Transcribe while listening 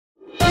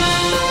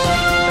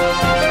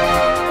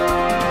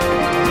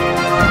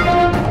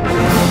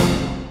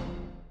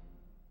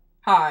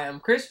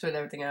Chris with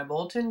Everything I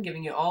Bulletin,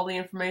 giving you all the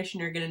information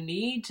you're going to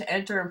need to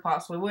enter and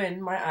possibly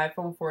win my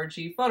iPhone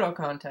 4G photo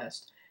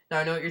contest. Now,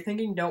 I know what you're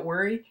thinking. Don't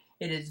worry.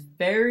 It is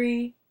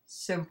very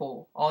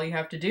simple. All you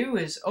have to do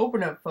is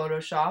open up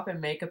Photoshop and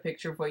make a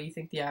picture of what you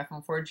think the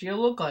iPhone 4G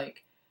will look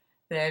like.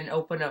 Then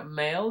open up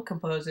Mail,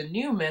 compose a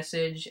new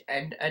message,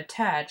 and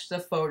attach the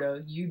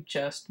photo you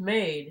just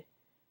made.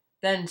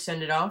 Then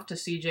send it off to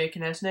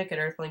cjkonecnik at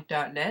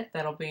earthlink.net.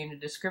 That'll be in the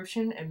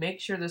description, and make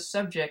sure the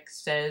subject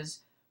says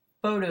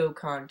photo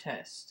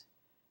contest.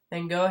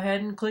 Then go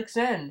ahead and click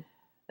send.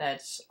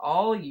 That's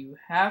all you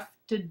have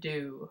to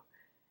do.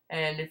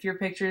 And if your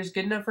picture is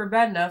good enough or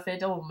bad enough,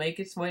 it'll make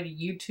its way to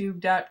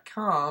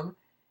youtube.com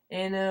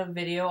in a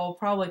video I'll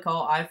probably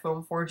call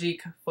iPhone 4G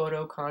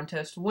photo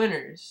contest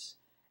winners.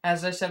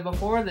 As I said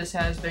before, this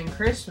has been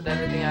Chris with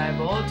Everything I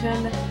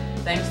Bulletin.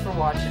 Thanks for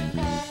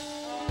watching.